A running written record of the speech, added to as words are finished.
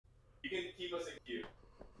can keep us in queue.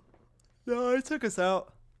 No, it took us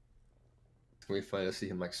out. It's gonna be funny to see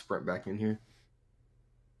him like sprint back in here.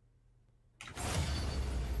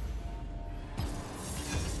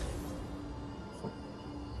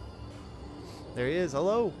 There he is.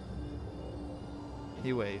 Hello.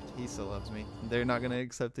 He waved. He still loves me. They're not gonna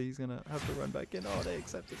accept it. He's gonna have to run back in. Oh, they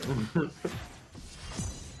accepted it.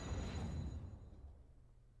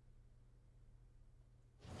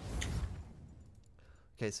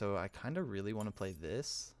 Okay, so I kind of really want to play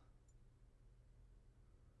this.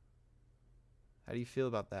 How do you feel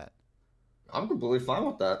about that? I'm completely fine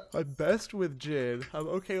with that. I'm best with Jin. I'm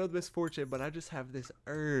okay with Misfortune, but I just have this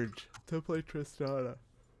urge to play Tristana.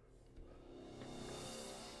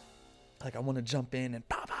 Like, I want to jump in and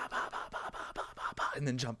and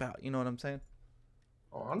then jump out. You know what I'm saying?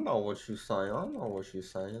 Oh, I know what you're saying. I know what you're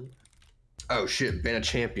saying. Oh shit, ban a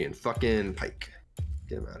champion. Fucking Pike.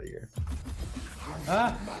 Get him out of here.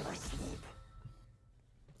 Ah!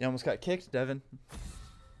 You almost got kicked, Devin.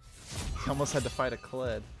 You almost had to fight a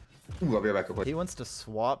Kled. Ooh, I'll be right back. He wants to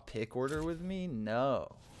swap pick order with me?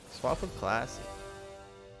 No. Swap with Classy.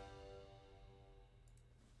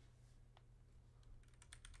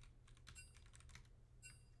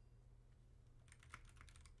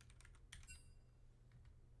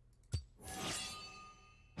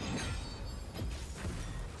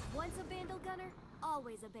 Once a Vandal Gunner,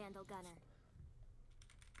 always a Vandal Gunner.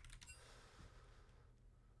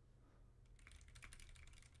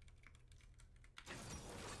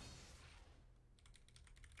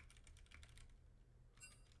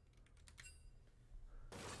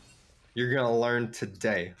 You're gonna learn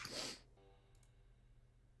today.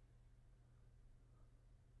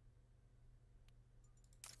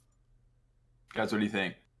 Guys, what do you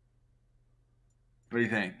think? What do you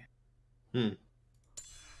think?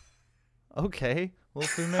 Okay. Well,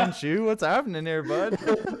 Fu Manchu, what's happening here, bud?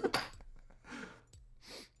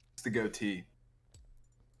 It's the goatee.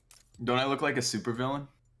 Don't I look like a supervillain?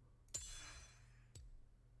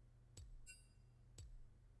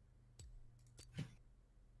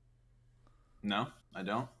 No, I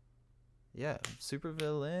don't. Yeah, super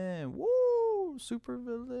villain. Woo! Super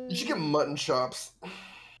villain. You should get mutton chops.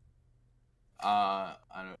 I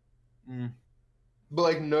don't. But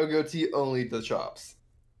like no goatee, only the chops.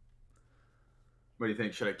 What do you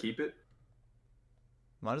think? Should I keep it?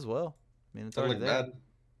 Might as well. I mean, it's Don't already look there. bad.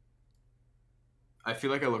 I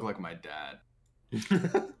feel like I look like my dad.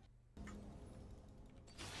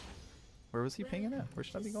 Where was he pinging at? Where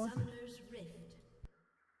should I be going?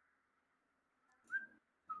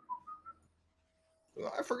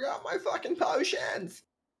 I forgot my fucking potions.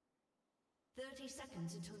 30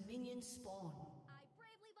 seconds until minions spawn.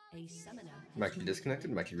 A summoner. Mikey disconnected.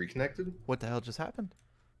 Mikey reconnected. What the hell just happened?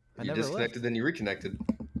 I You never disconnected, left. then you reconnected.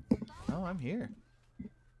 No, I'm here.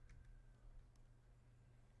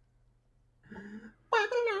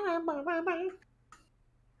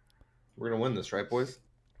 We're gonna win this, right, boys?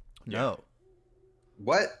 No.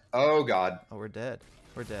 What? Oh god. Oh, we're dead.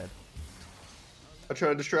 We're dead. I try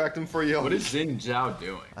to distract him for you. What is Xin Zhao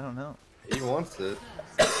doing? I don't know. He wants it.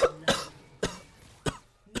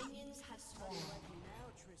 Minions have spawned.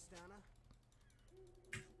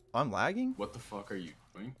 I'm lagging? What the fuck are you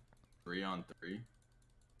doing? 3-on-3?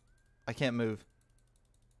 I can't move.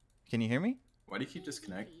 Can you hear me? Why do you keep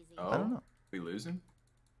disconnecting? Oh, I don't know. We losing?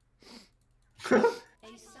 A summoner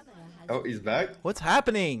has Oh, he's back? What's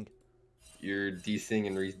happening? You're DCing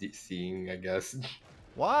and re-DCing, I guess.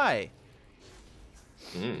 Why?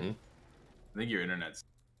 Mm-mm. I think your internet's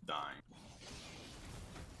dying.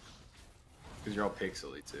 Because you're all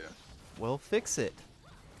pixely too. Well, fix it.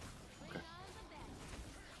 Okay.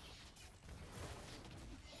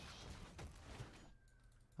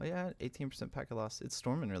 Oh yeah, 18% packet loss. It's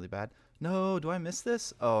storming really bad. No, do I miss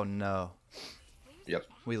this? Oh no. Yep.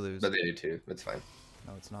 We lose. But they do too. It's fine.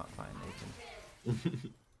 No, it's not fine,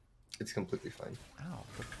 Nathan. It's completely fine. Ow,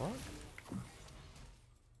 the fuck?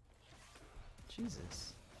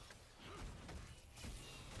 Jesus.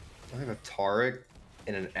 I have a Taric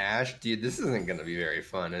and an Ashe. Dude, this isn't gonna be very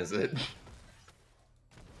fun, is it?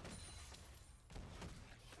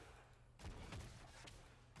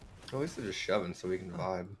 At least they're just shoving so we can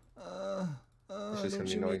vibe. It's just gonna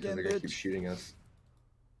be annoying because they're gonna keep shooting us.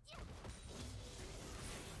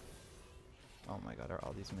 Oh my god, are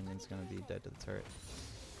all these minions gonna be dead to the turret?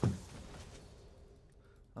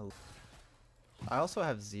 Oh. I also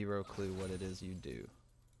have zero clue what it is you do.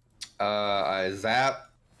 I zap.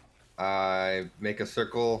 I make a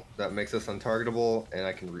circle that makes us untargetable, and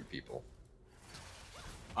I can root people.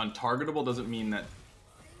 Untargetable doesn't mean that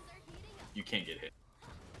you can't get hit.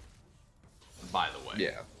 By the way.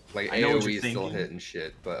 Yeah. Like I know what AoE you're still thinking. hit and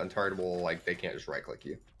shit, but untargetable, like they can't just right click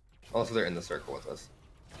you. Also, they're in the circle with us.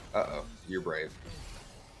 Uh-oh, you're brave.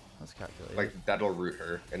 That's calculated. Like that'll root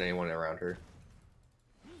her and anyone around her.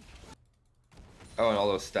 Oh, and all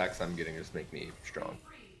those stacks I'm getting just make me strong.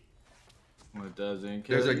 Well, it doesn't.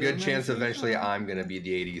 There's a kill good you, chance makes you eventually strong. I'm gonna be the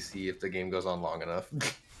ADC if the game goes on long enough.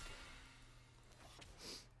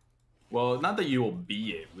 Well, not that you will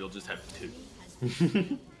be it. We'll just have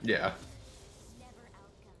two. Yeah.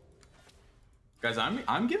 Guys,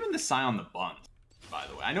 I'm giving the Scion the buns. By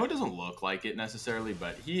the way, I know it doesn't look like it necessarily,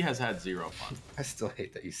 but he has had 0 fun. I still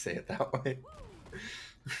hate that you say it that way.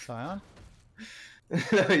 Scion?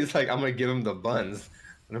 He's like, I'm gonna give him the buns.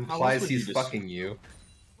 It else implies would you he's just- fucking you.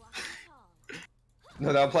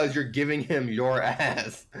 No, that implies you're giving him your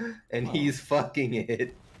ass, and he's fucking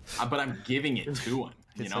it. But I'm giving it to him.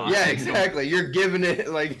 You know? Yeah, I don't- exactly. You're giving it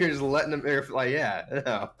like you're just letting him. Like, yeah.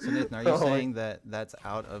 No. So Nathan, are you Oh, saying that that's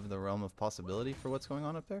out of the realm of possibility for what's going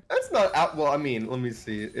on up there? That's not out. Well, I mean, let me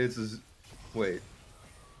see. It's just, wait.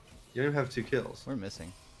 You don't even have 2 kills. We're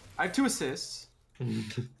missing. I have 2 assists.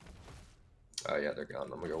 Oh yeah, they're gone.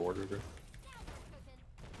 I'm gonna go Ward River.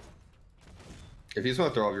 If you just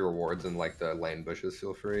want to throw all your rewards in like the lane bushes,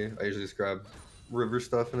 feel free. I usually just grab river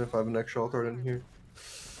stuff, and if I have an extra, I'll throw it in here.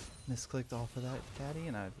 Misclicked off of that caddy,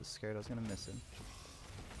 and I was scared I was gonna miss him.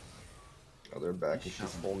 Oh, they're back, and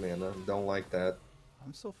she's full mana. Don't like that.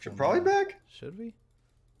 I'm still. She's full probably mana. back. Should we?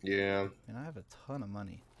 Yeah. And I have a ton of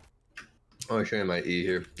money. I'll show you my E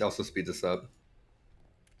here. It also speeds us up.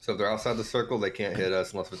 So if they're outside the circle, they can't hit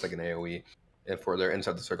us unless it's like an AoE. If they're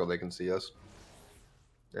inside the circle, they can see us.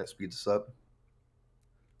 That speeds us up.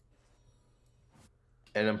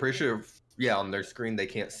 And I'm pretty sure, yeah, on their screen, they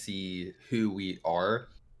can't see who we are.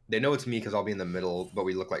 They know it's me because I'll be in the middle, but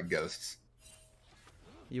we look like ghosts.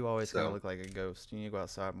 You always kind So- of look like a ghost. You need to go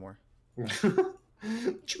outside more.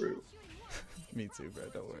 True. Me too, bro.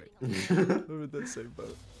 Don't worry. I'm in that same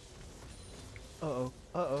boat. Uh-oh.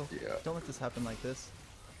 Uh-oh. Yeah. Don't let this happen like this.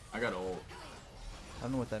 I got ult. I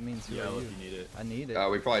don't know what that means. Who Yeah, are look, you? you need it. I need it.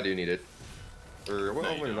 We probably do need it. Or, well, No,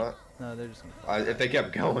 you maybe don't. not. No, they're just gonna. If they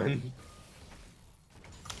kept going.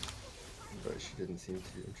 But she didn't seem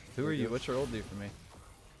too interested. Who are you? What's your old do for me?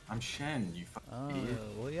 I'm Shen, you fucking Oh, idiot.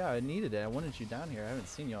 well, yeah, I needed it. I wanted you down here. I haven't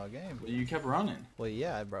seen you all game. Well, you kept running. Well,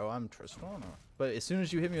 yeah, bro. I'm Tristana. But as soon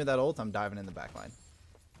as you hit me with that ult, I'm diving in the back line.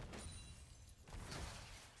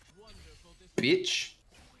 Bitch.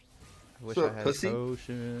 I wish So, I had pussy?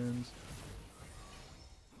 potions.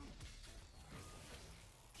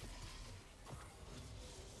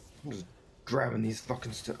 I'm just grabbing these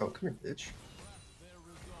fucking stuff. Oh, come here, bitch.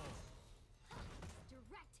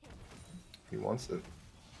 He wants it.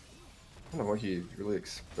 I don't know what he really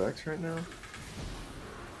expects right now.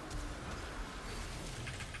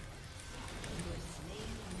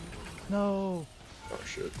 No. Oh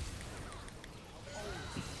shit.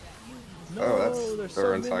 No, Oh, that's there's their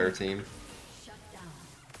so entire many. team. Shut down.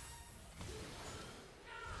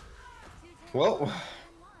 Well,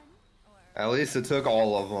 at least it took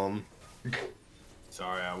all of them.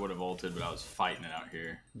 Sorry, I would have ulted, but I was fighting it out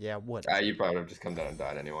here. Yeah, what? You probably would have just come down and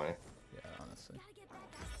died anyway. Yeah, honestly.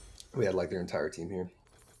 We had like their entire team here,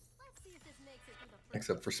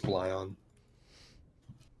 except for Splyon.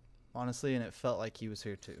 Honestly, and it felt like he was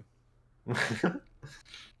here too.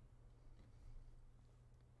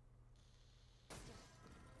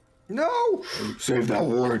 No! Save that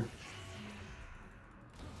ward.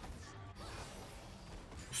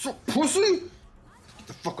 So pussy! Get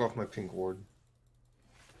the fuck off my pink ward.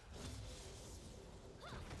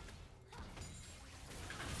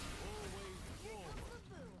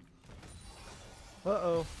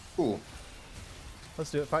 Uh-oh. Ooh.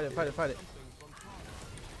 Let's do it. Fight it, fight it, fight it.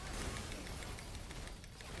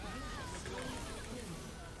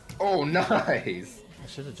 Oh, nice! I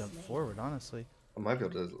should have jumped forward, honestly. I might be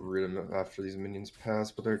able to root them after these minions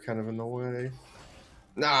pass, but they're kind of in the way.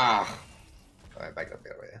 Nah! Alright, back up,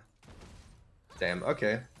 way. Damn,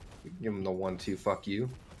 okay. We can give him the 1-2 fuck you.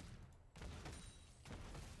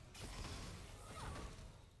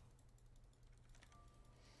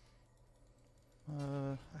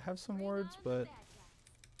 I have some words, but...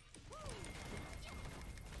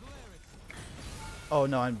 Oh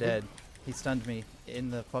no, I'm dead. He stunned me in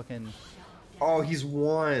the fucking Oh, he's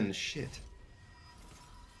one! Shit.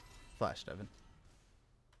 flash, Devin.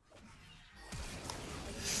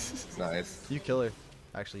 Nice. You kill her.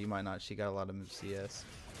 Actually, you might not. She got a lot of CS.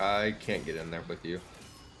 I can't get in there with you.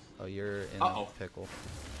 Oh, you're in Uh-oh. a pickle.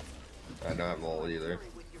 I don't have ult either.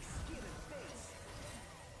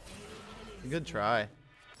 Good try.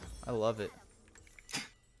 I love it.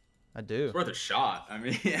 I do. It's worth a shot. I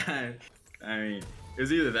mean, I mean, It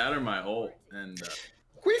was either that or my ult, and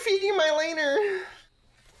Quit feeding my laner.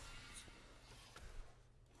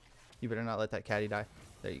 You better not let that caddy die.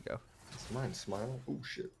 There you go. Is mine smiling? Oh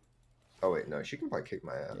shit. Oh wait, no, she can probably kick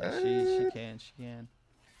my ass. Yeah, she can.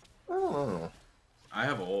 I don't know. I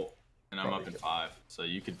have ult, and I'm Probably up in good. 5, so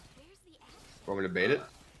you could Want me to bait it?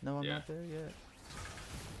 No, I'm Yeah. not there yet.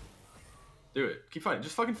 do it. Keep fighting.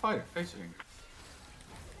 Just fucking fight her. Face her.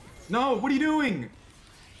 No, what are you doing?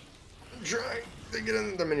 Try. They get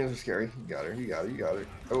in. The minions are scary. You got her. You got her. You got her.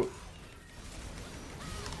 Oh.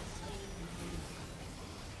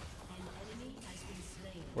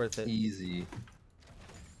 Worth it. Easy.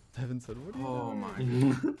 Devin said, what are you Oh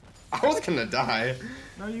doing? my. I was gonna die.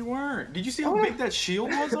 No, you weren't. Did you see how big that shield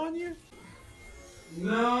was on you?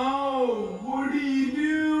 No! What are you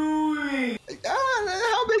doing?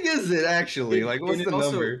 How big is it actually? Like, what's And the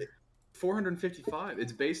also, number? 455.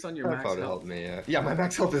 It's based on your That max probably health. helped me. Yeah. Yeah, my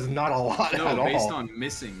max health is not a lot No, at all. based on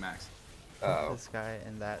missing max. Oh. This guy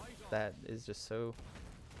and that is just such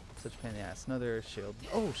a pain in the ass. Another shield.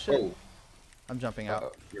 Oh shit. Oh. I'm jumping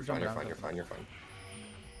out. You're Jump fine. You're down, fine. You're jump fine. You're fine.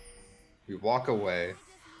 You walk away.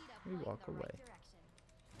 We walk away.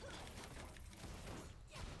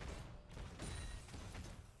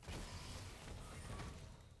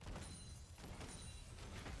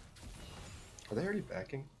 Are they already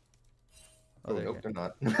backing? Oh, they're nope, here. they're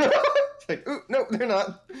not. It's like, ooh, nope, they're not.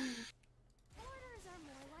 Orders are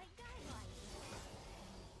more like guidelines.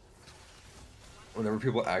 Whenever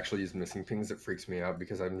people actually use missing pings, it freaks me out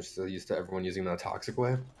because I'm just so used to everyone using them in a toxic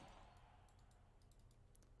way.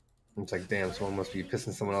 It's like, damn, someone must be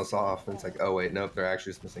pissing someone else off. And it's like, oh wait, nope, they're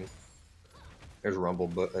actually just missing. There's Rumble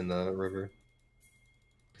but in the river.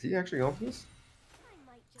 Is he actually going for this?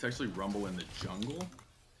 I might It's actually Rumble in the jungle.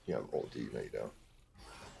 You have ulti, no you don't.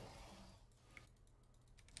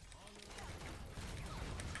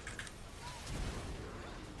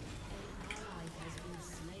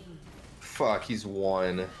 Fuck, he's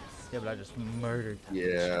one. Yeah, but I just murdered that.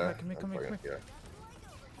 Yeah. Come here, I'm come here, fucking- come here.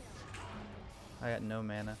 I got no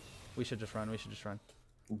mana. We should just run. We should just run.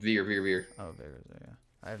 Yeah. Veer, veer, veer. Oh, Vigor's there, yeah.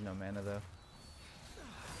 I have no mana though.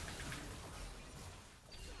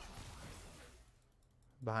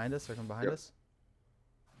 Behind us? Or come behind Yep. us?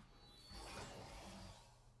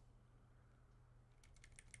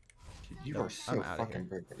 You Nope, are so I'm outta fucking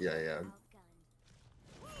big. Yeah, yeah. outgunned.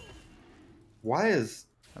 Why is...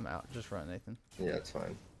 I'm out. Just run, Nathan. Yeah, it's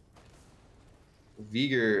fine.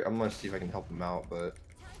 Vigor, I'm gonna see if I can help him out, but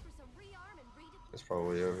Time for some rearm and redeploy. it's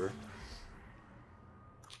probably over.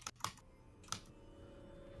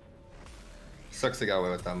 Sucks they got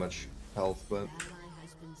away with that much health, but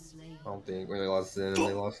I don't think when they lost Zen and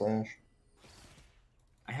they lost Lash.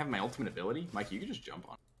 I have my ultimate ability. Mike, you can just jump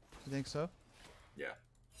on. You think so? Yeah.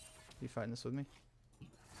 You fighting this with me?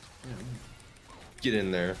 Get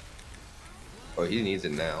in there. Oh, he needs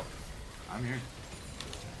it now. I'm here.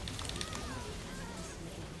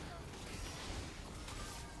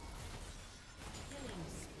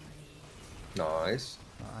 Nice.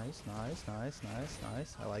 Nice.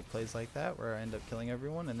 I like plays like that where I end up killing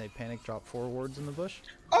everyone and they panic drop 4 wards in the bush.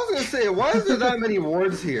 I was gonna say, why is there that many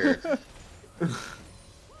wards here?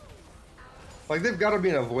 Like, they've gotta be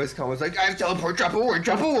in a voice comment. It's like, I have teleport, drop a ward,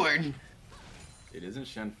 drop a ward! It isn't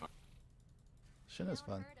Shen fun. Shin is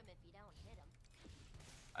fun. Hurt 'em if you don't hit 'em.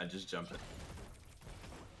 I just jump in.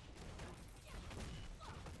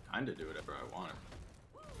 Kinda do whatever I want.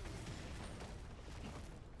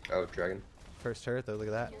 Oh, dragon. First turret though, look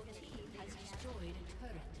at that. Your team has destroyed a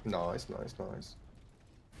turret. Nice, nice, nice.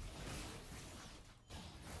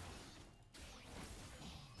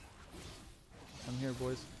 I'm here,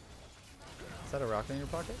 boys. Is that a rocket in your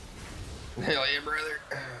pocket? Hell yeah, brother.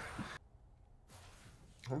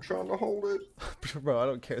 I'm trying to hold it. Bro, I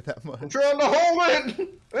don't care that I'm much. trying to hold it!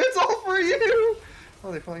 It's all for you!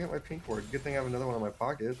 Oh, they finally got my pink ward. Good thing I have another one in my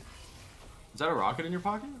pocket. Is that a rocket in your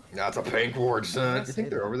pocket? That's a pink ward, son. Yes, You think it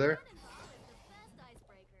they're is. over there? Best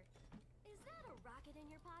icebreaker. Is that a rocket in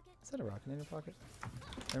your pocket? Is that a rocket in your pocket?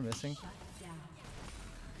 They're missing. Down.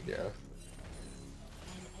 Yeah. An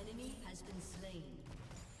enemy has been slain.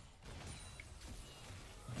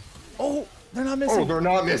 Oh, they're not Oh, missing. they're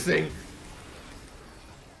not missing!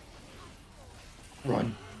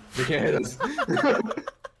 Run. They can't hit us.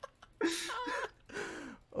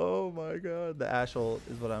 Oh my god, the Ash ult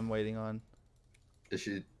is what I'm waiting on. Did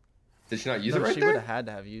she not use No, it right she would there? have had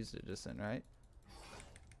to have used it just then, right?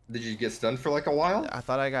 Did you get stunned for like a while? I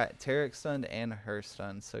thought I got Tarek stunned and her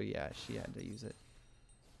stunned, so yeah, she had to use it.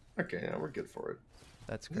 Okay, yeah, we're good for it.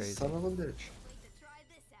 That's You crazy. son of a bitch. Wait to try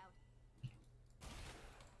this out.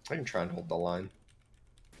 I can try and hold the line.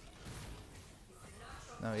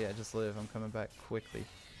 No, yeah, just live. I'm coming back quickly.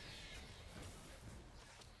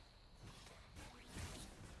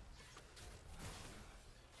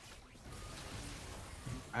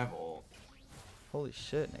 I have ult. Holy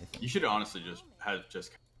shit, Nathan. You should honestly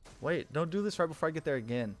just. Wait, don't do this right before I get there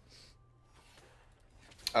again.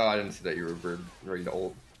 Oh, I didn't see that you were ready to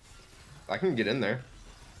ult. I can get in there.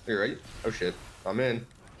 You're right. Oh shit, I'm in.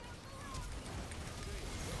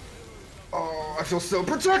 Oh, I feel so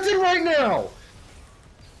protected right now.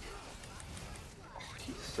 Oh,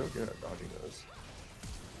 he's so good at dodging those.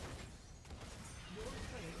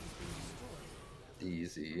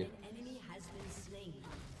 Easy. An enemy has been slain.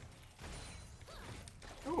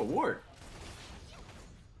 Oh, a ward.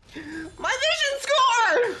 My vision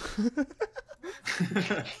score!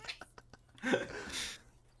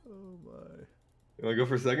 Oh my. You wanna go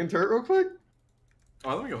for second turret real quick?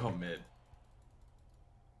 Oh, let me go help mid.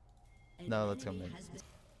 An No, let's go enemy mid. has been-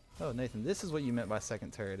 Oh, Nathan, this is what you meant by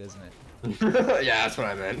second turret, isn't it? Yeah, that's what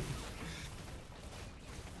I meant.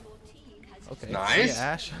 Your team has Okay. Nice. See ya,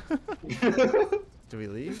 Ash. Do we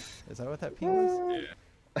leave? Is that what that ping was? Yeah.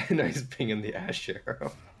 Nice ping in the ash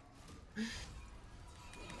arrow. Is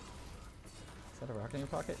that a rock in your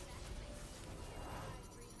pocket?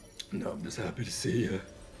 No, I'm just happy to see you.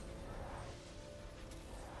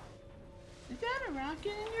 Is that a rocket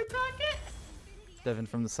in your pocket? Devin,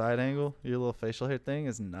 from the side angle, your little facial hair thing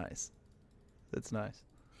is nice. It's nice.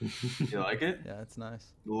 You like it? Yeah, it's nice.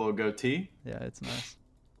 The little goatee? Yeah, it's nice.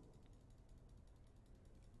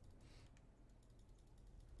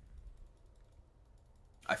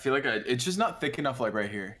 I feel like it's just not thick enough, like right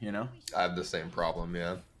here, you know? I have the same problem,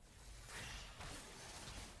 yeah.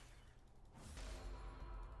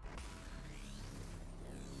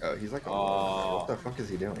 Oh, he's like, what the fuck is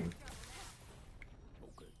he doing?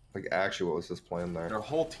 Like, actually, what was his plan there? Their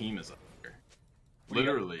whole team is up here.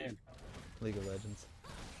 Literally. League of Legends.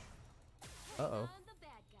 Uh-oh. On the bad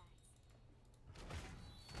guys.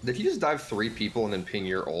 Did he just dive 3 people and then ping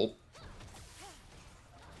your ult?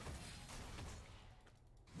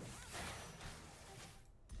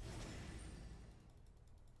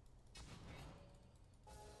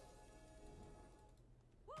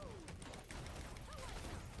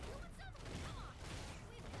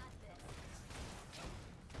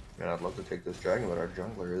 Man, I'd love to take this dragon, but our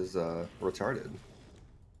jungler is retarded.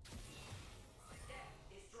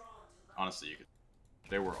 Honestly, you could.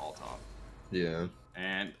 They were all top. Yeah.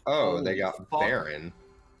 And Oh, holy they got fuck. Baron.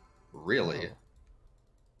 Really?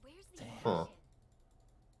 Where's the Huh.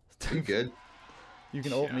 action? You good? You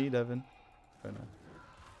can ult Yeah. me, Devin. Or no.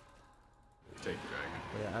 Take the dragon.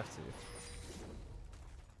 Yeah, I have to.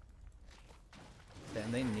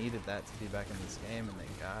 Damn, they needed that to be back in this game, and they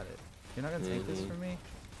got it. You're not gonna take this from me?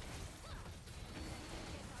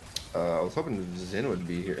 I was hoping Zin would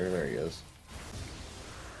be here. There he is.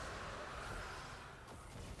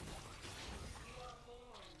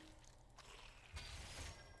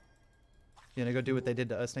 You gonna go do what they did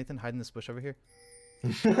to us, Nathan? Hide in this bush over here?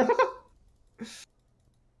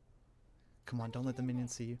 Come on, don't let the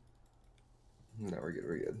minions see you. No, we're good.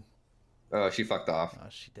 We're good. She fucked off. Oh,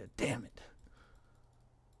 she did. Damn it.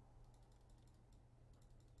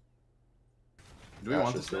 Do we Ash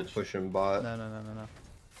want is this still bitch? pushing bot. No. an enemy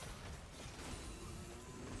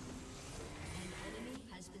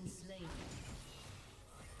has been slain.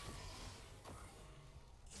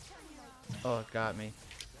 Oh, it got me.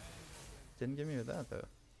 Didn't give me with that, though.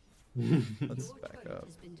 Let's Your back turret up.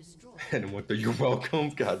 has been destroyed. And what? You're welcome.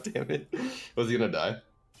 God damn it. Was he gonna die?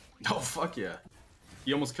 Oh, fuck yeah.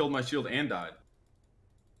 He almost killed my shield and died.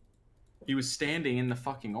 He was standing in the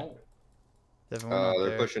fucking hole. Devin, we're not They're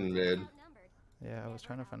there. pushing mid. Outnumbered. Yeah, I was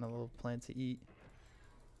trying to find a little plant to eat.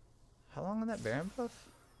 How long on that Baron buff?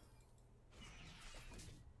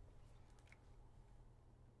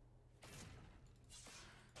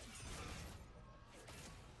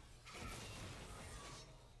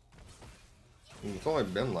 It's only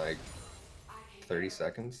been like 30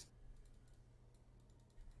 seconds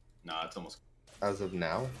Nah, it's almost. as of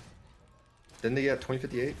now. Didn't they get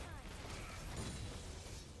 2058?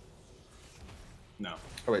 No.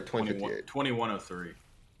 Oh wait, 21, 2058. 2103.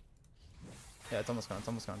 Yeah, it's almost gone. It's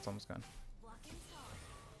almost gone. It's almost gone. Blocking top.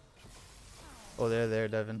 Oh, there,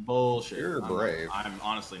 Devin. Bullshit. You're brave. I'm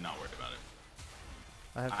honestly not worried about it.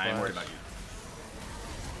 I have I am worried flash. about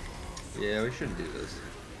you. Yeah, we shouldn't do this.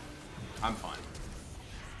 I'm fine.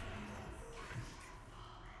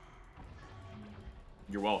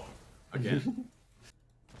 You're welcome. Again.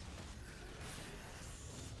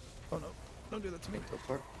 Oh no! Don't do that to me. The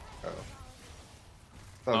fuck? Oh.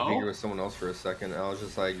 I thought Oh? Vigor was someone else for a second. I was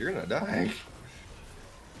just like, you're gonna die.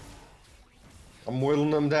 I'm whittling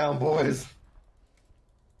them down, boys.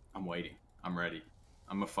 I'm ready.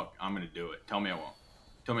 I'm gonna do it. Tell me I won't.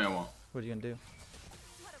 Tell me I won't. What are you gonna do?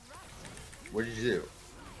 What did you do?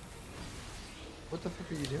 What the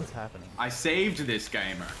fuck are you doing? What's happening? I saved this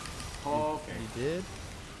gamer. Oh, okay. You did?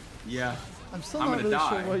 Yeah. I'm still I'm not gonna really die.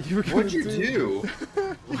 sure what you were gonna What'd you do?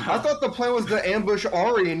 I thought the plan was to ambush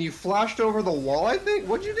Ari and you flashed over the wall, I think?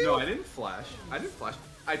 What'd you do? No, I didn't flash.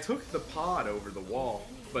 I took the pod over the wall,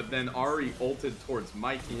 but then Ari ulted towards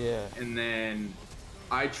Mikey. Yeah. And then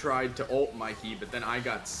I tried to ult Mikey, but then I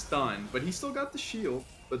got stunned. But he still got the shield.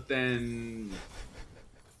 But then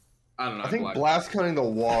I don't know. I think blast cutting the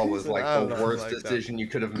wall was like I the don't worst like that. decision you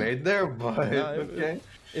could have made there, but okay.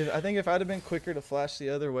 I think if I'd have been quicker to flash the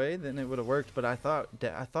other way, then it would have worked. But I thought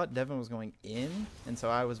Devin was going in, and so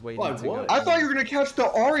I was waiting to go. I thought you were gonna catch the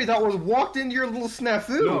Ari that was walked into your little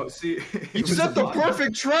snafu. No, see, you set the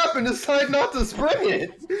perfect trap and decided not to spring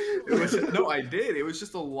it. No, I did. It was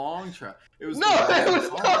just a long trap. It was it was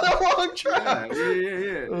not a long trap.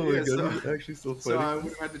 Yeah. Oh my god, so, actually so funny. So I would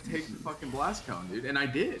have had to take the fucking blast cone, dude, and I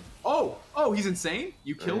did. Oh, he's insane.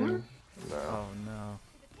 You killed her? No. Oh no.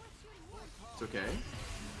 It's okay.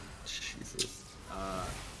 Jesus.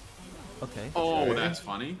 Okay. Oh, Okay. that's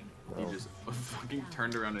funny. He just fucking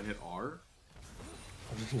turned around and hit R.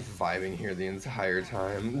 I'm just vibing here the entire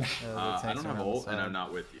time. I don't have ult, and I'm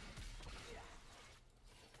not with you.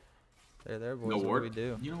 There, boys. No What ward. do we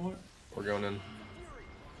do? You know what? We're going in.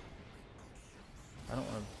 I don't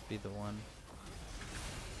want to be the one.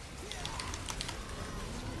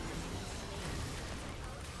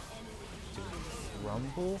 Dude,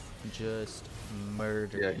 Rumble just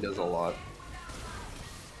murdered. Yeah, he does a lot.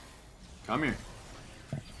 Come here.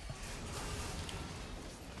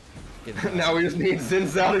 Get him out. Now we just need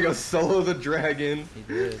Zinzao to go solo the dragon. He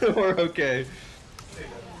did. We're okay.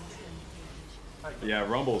 Yeah,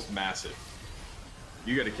 Rumble's massive.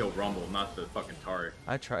 You gotta kill Rumble, not the fucking turret.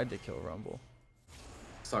 I tried to kill Rumble.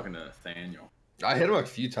 I was talking to Nathaniel. I hit him a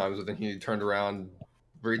few times, but then he turned around,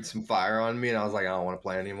 breathed some fire on me, and I was like, I don't want to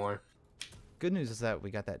play anymore. Good news is that we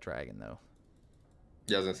got that dragon though.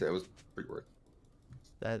 Yeah, I was gonna say it was pretty worth.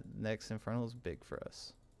 That next Infernal is big for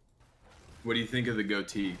us. What do you think of the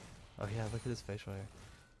goatee? Oh yeah, look at his facial hair.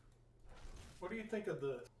 What do you think of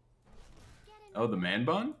the? Oh, the man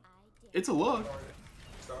bun? It's a look.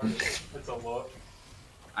 Sorry, it's a look.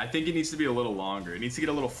 I think it needs to be a little longer. It needs to get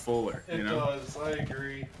a little fuller, It you know? does. I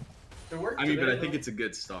agree. It worked. I mean, but today, I think though. it's a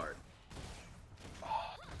good start.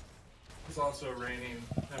 It's also raining,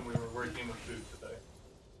 and we were working with food today.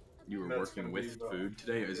 You were That's working gonna with be the- food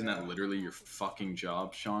today? Isn't that yeah. literally your fucking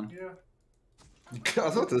job, Sean? Yeah. I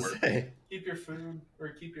was about to say. Keep your food or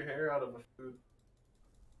keep your hair out of the food.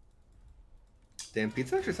 Damn,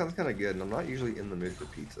 pizza actually sounds kind of good, and I'm not usually in the mood for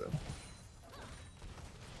pizza.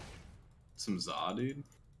 Some za, dude.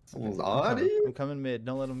 Someone's I'm odd. coming mid.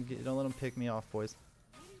 Don't let him pick me off, boys.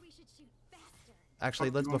 Maybe we should shoot faster. Actually,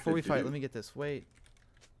 Fuck let's you before we want to fight, do? let me get this. Wait.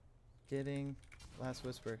 Getting last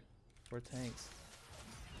whisper. We're tanks.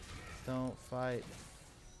 Don't fight.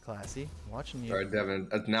 Classy. Watching you. All right, Devin.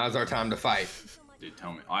 Now's our time to fight. Dude,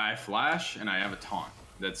 tell me. I flash and I have a taunt.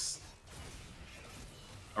 That's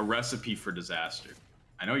a recipe for disaster.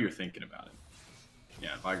 I know you're thinking about it.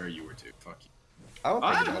 Yeah, Viger, you were too. Fuck you. I would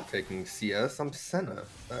think about taking CS. I'm Senna.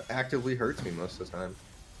 That actively hurts me most of the time.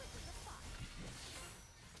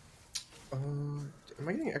 Am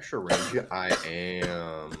I getting extra range yet? I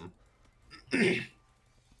am.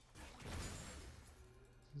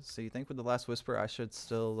 So you think with the last whisper I should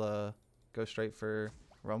still go straight for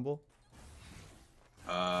Rumble?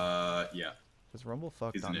 Yeah. Because Rumble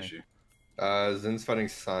fucked He's on an me. issue. Zin's fighting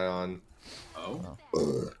Scion. Oh.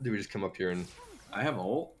 Do we just come up here and... I have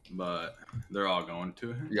ult, but they're all going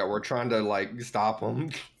to him. Yeah, we're trying to, like, stop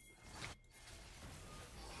him.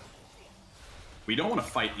 We don't want to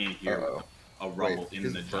fight in here Uh-oh. with a Rumble Wait, in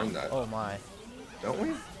the just burn jungle. that. Oh my. Don't we?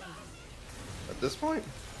 At this point?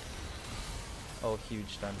 Oh, huge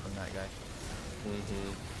stun from that guy.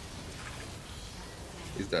 Mm-hmm.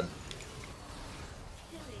 He's dead.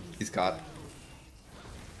 He's caught.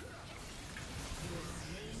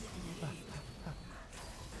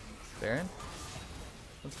 Baron?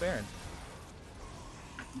 What's Baron?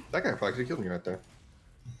 That guy probably killed me right there.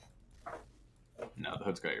 No, the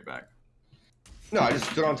hood's got your back. No, I just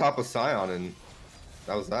stood on top of Scion and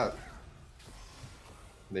that was that.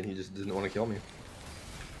 Then he just didn't want to kill me.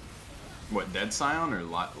 What, dead Scion or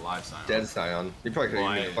live Scion? Dead Scion. He probably could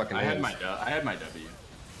Well, have given me a fucking I had hit. my I had my W.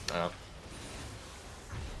 Oh.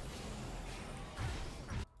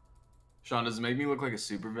 Sean, does it make me look like a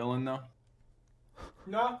supervillain though?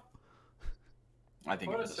 No, I I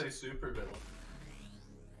think it want to is. say super villain.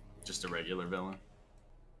 Just a regular villain.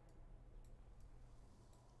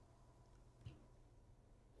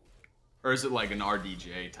 Or is it like an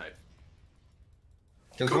RDJ type?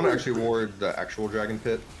 Does one actually ward the actual dragon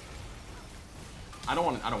pit? I don't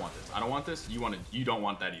want this. I don't want this. You don't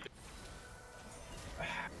want that either.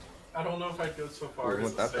 I don't know if I'd go so far Where as would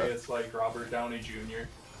to that say be? it's like Robert Downey Jr.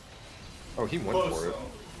 Oh, he went Close for it.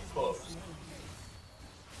 though. Close.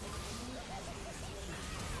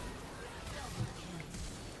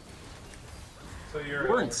 So you're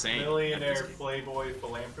We're a insane at millionaire this game. playboy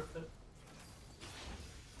philanthropist?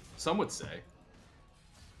 Some would say.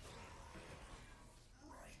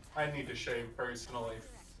 I need to shave personally.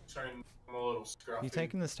 Starting I'm a little scruffy. You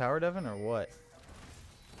taking this tower, Devin, or what?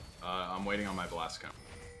 I'm waiting on my blast count.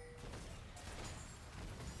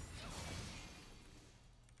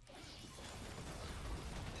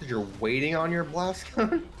 You're waiting on your blast gun?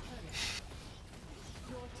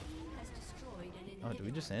 Your team has destroyed an Oh, do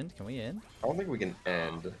we just end? Can we end? I don't think we can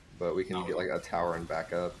end, but we can get like a tower and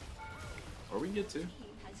back up. Or we can get to.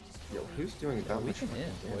 Yo, who's doing that We much can fucking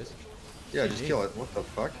end, damage? boys. Yeah, just GG. kill it. What the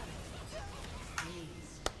fuck?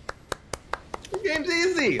 This game's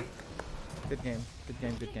easy! Good game. Good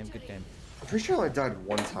game. Good game. Good game. I'm pretty sure I only died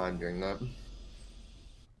one time during that.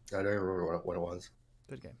 I don't remember what it was.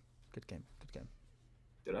 Good game. Good game. Good game.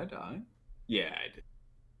 Did I die? Yeah, I did.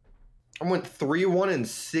 I went 3-1 and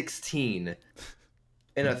 16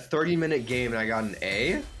 in a 30-minute game and I got an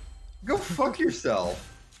A? Go fuck yourself.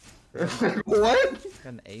 What?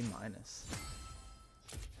 Got an A minus.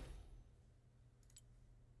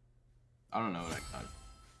 I don't know what I got.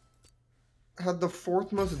 Had the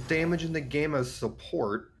 4th most damage in the game as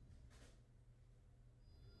support.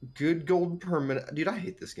 Good gold permanent. Dude, I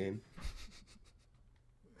hate this game.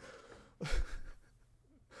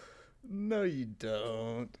 No, you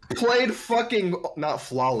don't. Played fucking, not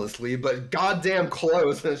flawlessly, but goddamn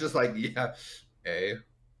close. And it's just like, yeah, A.